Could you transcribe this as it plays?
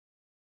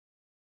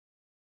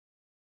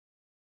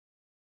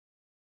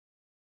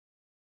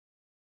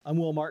I'm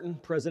Will Martin,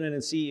 President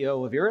and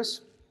CEO of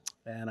IRRAS,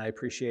 and I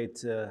appreciate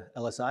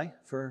LSI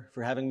for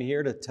having me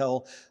here to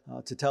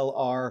tell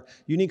our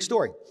unique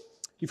story.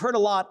 You've heard a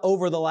lot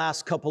over the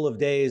last couple of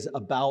days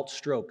about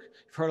stroke.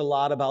 You've heard a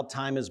lot about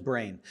time is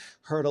brain,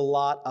 heard a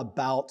lot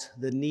about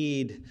the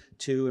need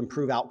to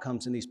improve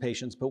outcomes in these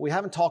patients, but we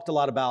haven't talked a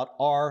lot about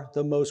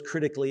the most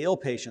critically ill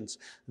patients,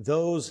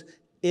 those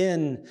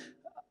in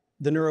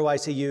the neuro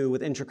ICU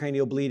with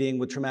intracranial bleeding,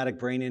 with traumatic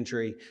brain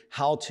injury,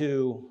 how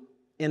to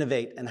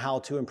innovate and how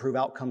to improve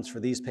outcomes for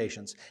these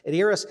patients. At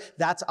IRRAS,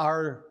 that's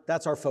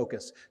our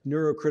focus,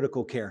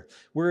 neurocritical care.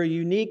 We're a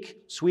unique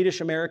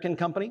Swedish-American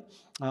company.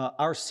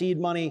 Our seed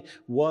money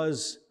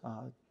was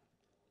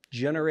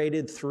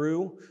generated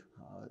through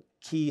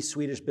key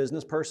Swedish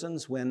business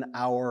persons when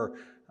our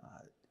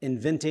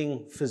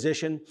inventing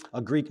physician,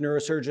 a Greek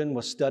neurosurgeon,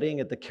 was studying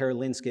at the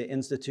Karolinska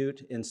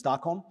Institute in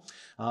Stockholm.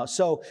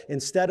 So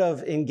instead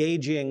of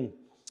engaging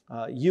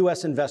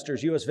US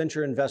investors, US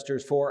venture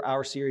investors for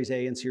our Series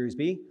A and Series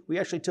B, we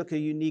actually took a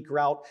unique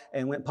route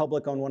and went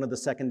public on one of the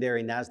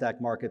secondary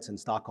NASDAQ markets in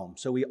Stockholm.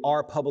 So we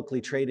are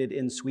publicly traded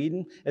in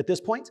Sweden at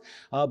this point,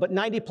 but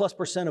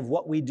 90+% of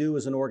what we do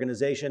as an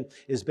organization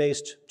is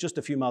based just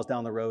a few miles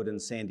down the road in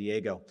San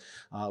Diego.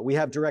 We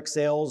have direct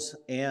sales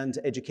and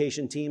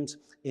education teams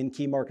in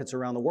key markets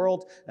around the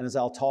world, and as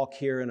I'll talk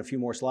here in a few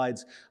more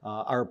slides,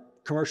 our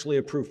commercially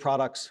approved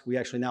products, we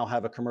actually now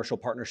have a commercial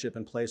partnership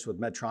in place with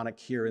Medtronic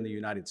here in the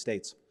United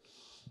States.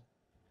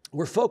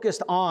 We're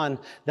focused on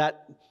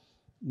that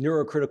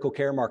neurocritical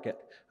care market,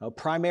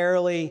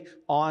 primarily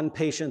on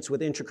patients with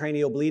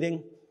intracranial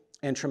bleeding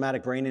and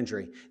traumatic brain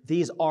injury.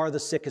 These are the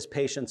sickest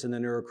patients in the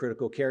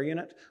neurocritical care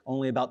unit.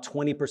 Only about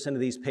 20%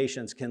 of these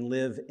patients can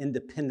live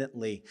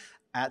independently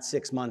at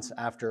 6 months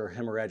after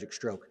hemorrhagic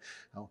stroke.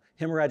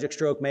 Hemorrhagic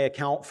stroke may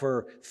account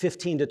for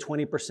 15 to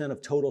 20%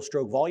 of total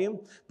stroke volume,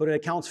 but it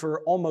accounts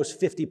for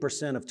almost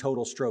 50% of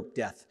total stroke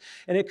death.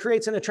 And it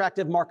creates an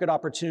attractive market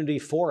opportunity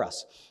for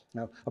us.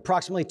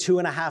 Approximately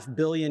 $2.5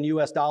 billion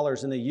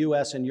in the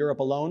US and Europe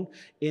alone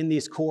in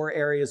these core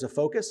areas of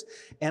focus.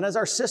 And as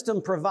our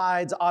system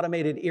provides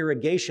automated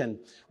irrigation,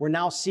 we're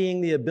now seeing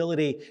the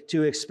ability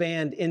to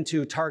expand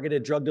into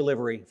targeted drug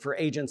delivery for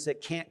agents that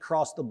can't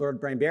cross the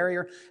blood-brain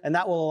barrier, and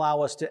that will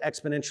allow us to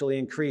exponentially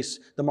increase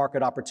the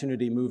market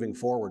opportunity moving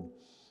forward.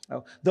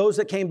 Those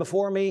that came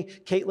before me,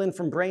 Caitlin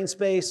from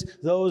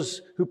BrainSpace,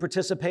 those who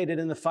participated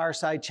in the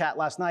fireside chat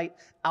last night,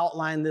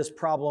 outlined this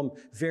problem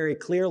very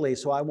clearly,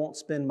 so I won't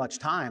spend much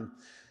time.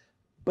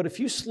 But if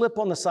you slip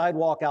on the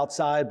sidewalk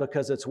outside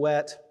because it's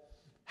wet,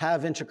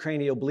 have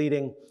intracranial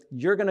bleeding,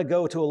 you're going to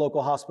go to a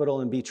local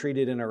hospital and be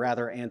treated in a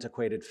rather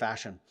antiquated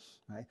fashion.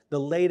 Right? The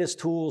latest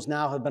tools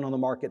now have been on the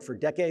market for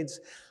decades.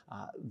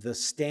 The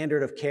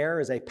standard of care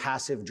is a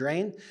passive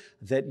drain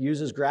that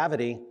uses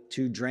gravity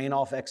to drain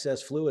off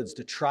excess fluids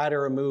to try to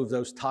remove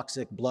those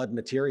toxic blood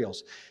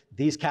materials.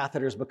 These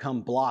catheters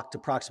become blocked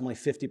approximately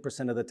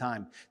 50% of the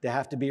time. They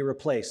have to be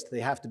replaced. They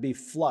have to be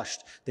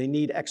flushed. They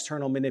need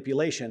external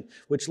manipulation,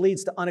 which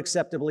leads to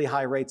unacceptably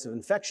high rates of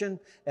infection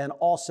and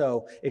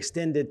also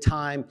extended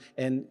time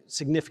and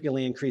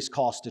significantly increased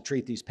costs to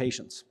treat these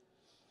patients.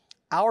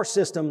 Our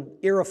system,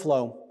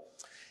 IRRAflow,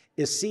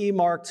 is CE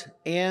marked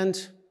and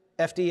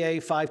FDA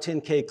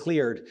 510(k)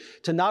 cleared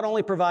to not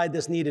only provide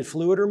this needed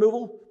fluid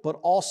removal, but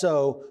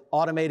also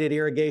automated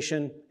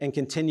irrigation and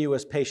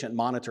continuous patient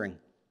monitoring.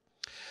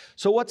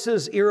 So what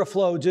does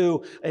IRRAflow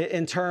do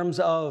in terms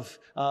of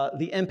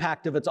the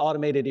impact of its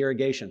automated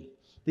irrigation?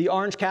 The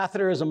orange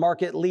catheter is a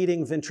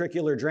market-leading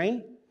ventricular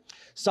drain.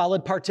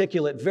 Solid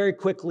particulate very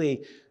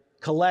quickly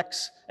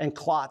collects and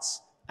clots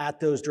at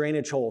those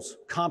drainage holes,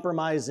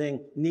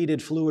 compromising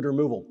needed fluid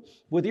removal.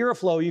 With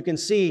IRRAflow, you can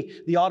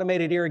see the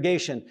automated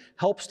irrigation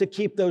helps to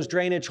keep those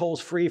drainage holes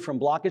free from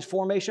blockage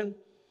formation,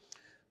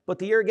 but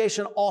the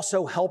irrigation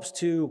also helps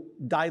to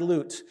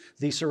dilute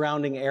the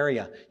surrounding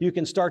area. You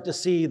can start to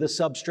see the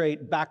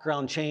substrate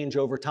background change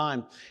over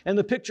time. And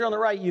the picture on the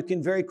right, you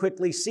can very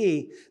quickly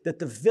see that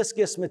the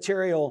viscous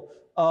material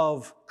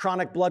of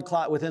chronic blood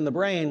clot within the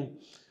brain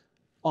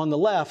on the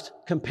left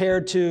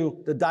compared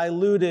to the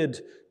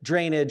diluted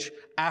drainage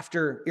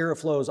after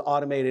IRRAflow's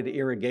automated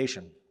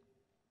irrigation.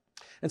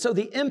 And so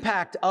the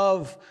impact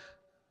of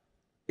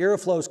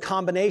IRRAflow's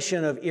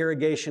combination of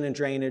irrigation and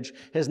drainage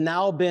has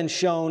now been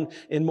shown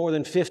in more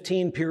than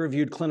 15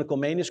 peer-reviewed clinical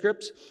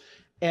manuscripts.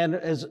 And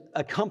as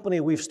a company,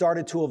 we've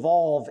started to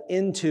evolve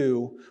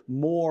into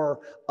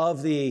more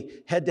of the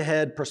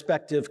head-to-head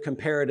prospective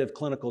comparative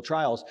clinical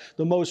trials.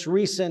 The most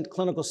recent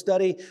clinical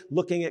study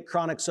looking at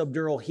chronic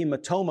subdural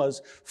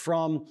hematomas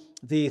from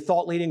the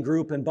thought-leading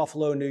group in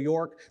Buffalo, New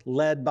York,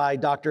 led by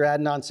Dr.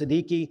 Adnan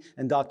Siddiqui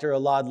and Dr.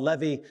 Elad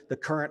Levy, the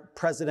current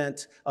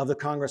president of the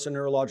Congress of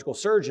Neurological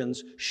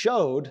Surgeons,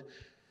 showed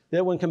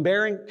that when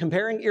comparing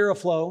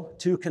IRRAflow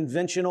to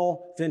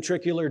conventional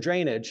ventricular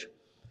drainage,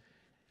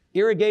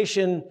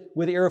 irrigation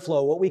with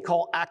IRRAflow, what we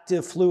call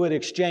active fluid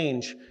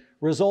exchange,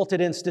 resulted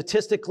in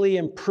statistically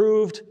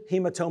improved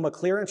hematoma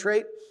clearance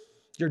rate.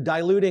 You're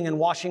diluting and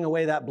washing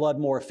away that blood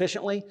more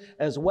efficiently,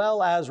 as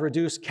well as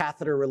reduce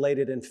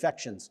catheter-related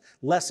infections,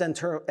 less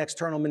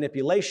external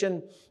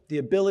manipulation, the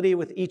ability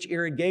with each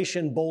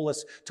irrigation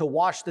bolus to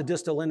wash the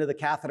distal end of the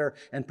catheter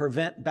and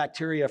prevent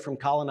bacteria from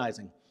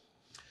colonizing.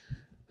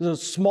 There's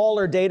a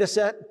smaller data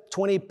set,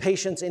 20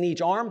 patients in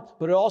each arm,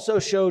 but it also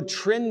showed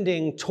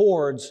trending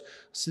towards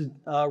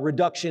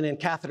reduction in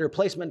catheter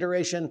placement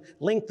duration,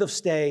 length of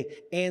stay,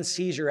 and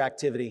seizure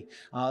activity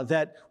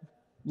that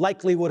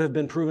likely would have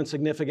been proven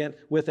significant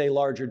with a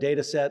larger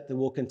data set that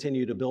we'll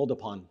continue to build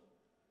upon.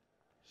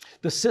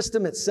 The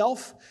system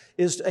itself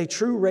is a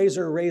true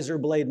razor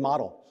blade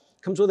model.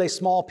 Comes with a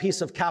small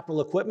piece of capital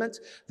equipment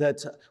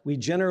that we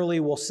generally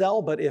will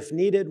sell, but if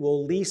needed,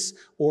 we'll lease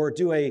or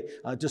do a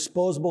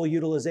disposable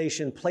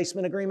utilization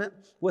placement agreement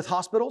with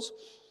hospitals.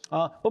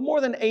 But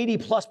more than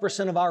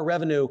 80+% of our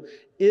revenue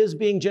is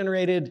being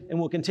generated and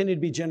will continue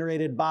to be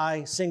generated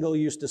by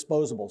single-use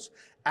disposables,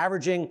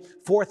 averaging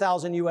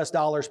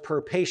 $4,000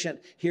 per patient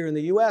here in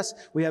the US.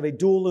 We have a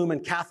dual lumen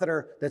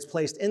catheter that's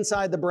placed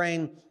inside the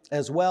brain,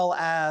 as well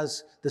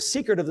as the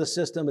secret of the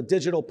system, a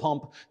digital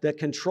pump that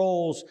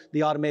controls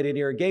the automated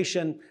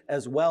irrigation,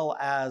 as well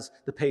as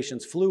the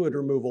patient's fluid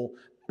removal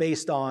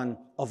based on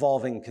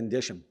evolving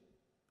condition.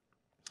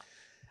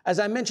 As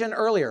I mentioned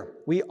earlier,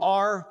 we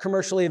are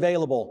commercially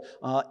available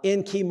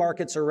in key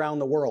markets around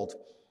the world.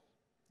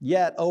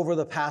 Yet, over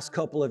the past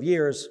couple of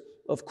years,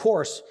 of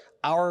course,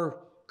 our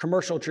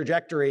commercial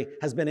trajectory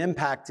has been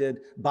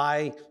impacted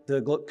by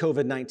the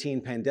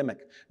COVID-19 pandemic.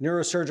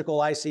 Neurosurgical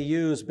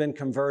ICU has been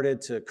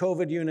converted to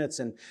COVID units,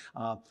 and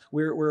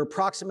we're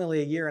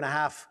approximately a year and a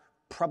half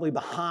probably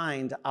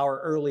behind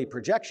our early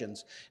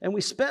projections. And we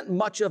spent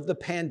much of the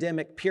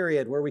pandemic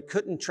period where we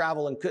couldn't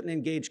travel and couldn't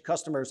engage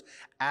customers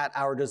at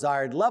our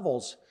desired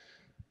levels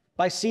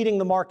by seeding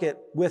the market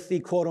with the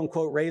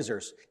quote-unquote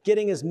razors,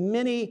 getting as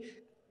many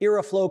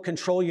IRRAflow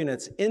control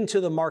units into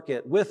the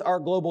market with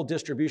our global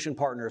distribution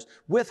partners,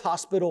 with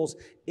hospitals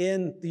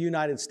in the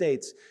United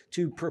States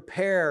to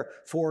prepare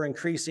for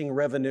increasing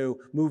revenue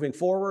moving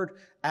forward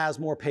as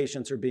more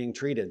patients are being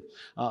treated.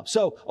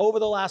 So over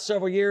the last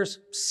several years,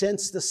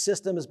 since the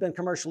system has been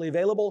commercially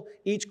available,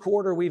 each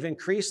quarter we've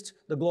increased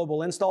the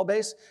global install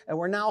base, and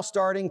we're now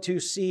starting to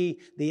see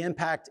the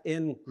impact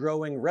in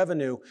growing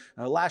revenue.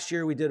 Last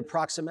year we did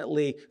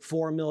approximately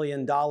 $4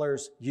 million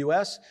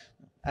US.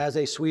 As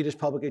a Swedish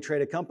publicly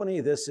traded company,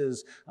 this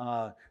is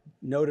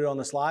noted on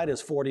the slide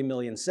as 40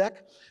 million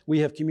SEK. We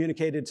have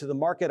communicated to the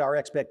market our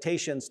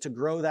expectations to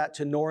grow that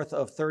to north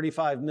of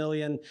 35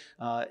 million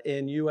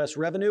in US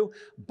revenue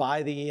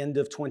by the end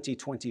of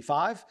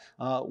 2025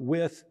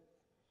 with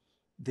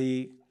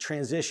the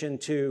transition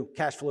to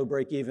cash flow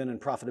break even and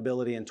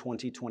profitability in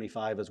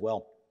 2025 as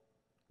well.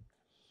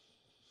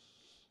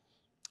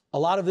 A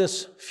lot of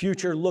this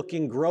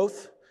future-looking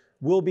growth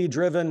will be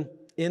driven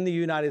in the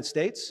United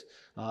States.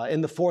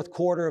 In the fourth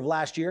quarter of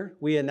last year,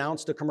 we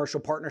announced a commercial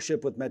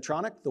partnership with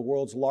Medtronic, the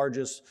world's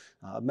largest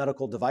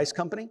medical device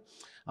company.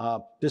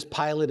 This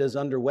pilot is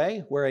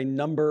underway, where a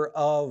number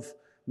of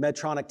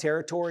Medtronic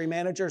territory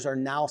managers are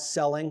now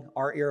selling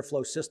our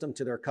IRRAflow system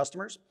to their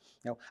customers.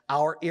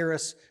 Our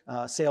IRRAS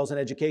sales and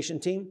education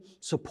team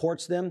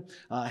supports them,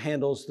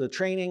 handles the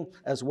training,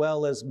 as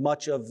well as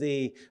much of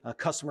the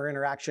customer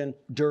interaction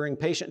during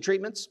patient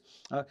treatments.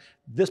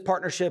 This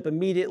partnership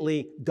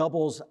immediately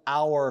doubles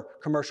our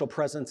commercial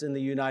presence in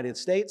the United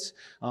States.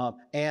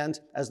 And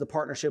as the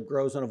partnership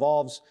grows and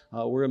evolves,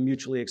 we're going to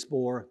mutually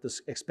explore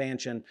this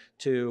expansion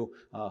to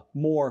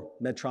more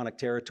Medtronic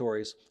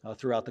territories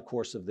throughout the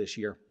course of this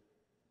year.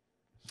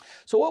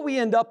 So what we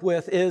end up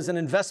with is an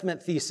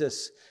investment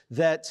thesis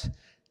that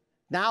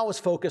now is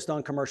focused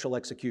on commercial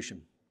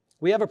execution.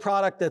 We have a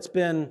product that's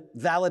been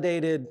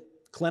validated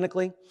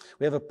clinically.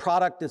 We have a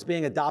product that's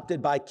being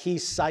adopted by key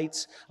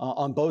sites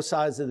on both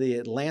sides of the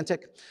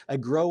Atlantic, a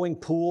growing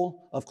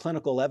pool of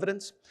clinical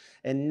evidence.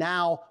 And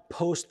now,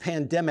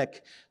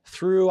 post-pandemic,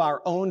 through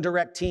our own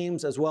direct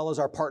teams, as well as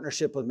our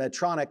partnership with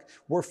Medtronic,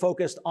 we're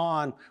focused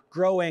on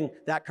growing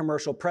that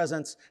commercial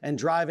presence and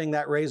driving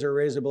that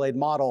razor blade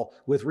model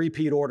with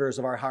repeat orders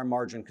of our higher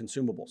margin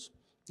consumables.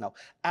 Now,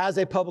 as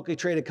a publicly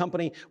traded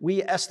company,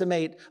 we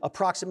estimate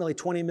approximately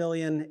 $20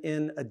 million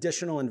in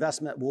additional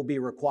investment will be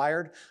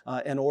required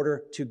in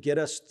order to get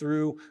us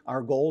through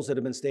our goals that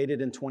have been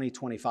stated in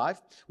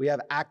 2025. We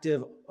have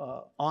active,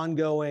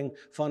 ongoing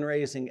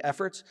fundraising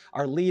efforts.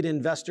 Our lead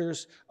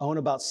investors own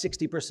about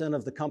 60%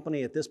 of the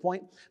company at this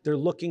point. They're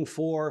looking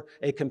for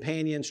a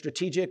companion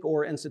strategic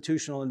or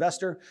institutional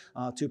investor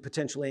to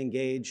potentially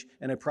engage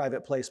in a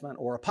private placement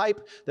or a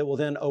PIPE that will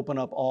then open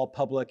up all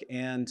public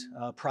and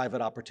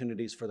private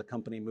opportunities for the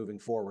company moving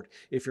forward.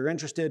 If you're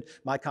interested,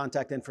 my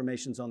contact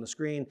information is on the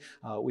screen.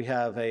 We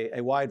have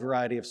a wide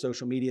variety of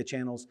social media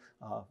channels.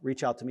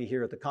 Reach out to me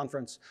here at the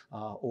conference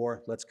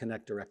or let's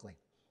connect directly.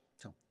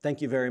 So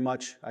thank you very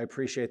much. I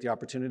appreciate the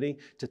opportunity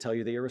to tell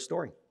you the IRRAS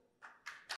story.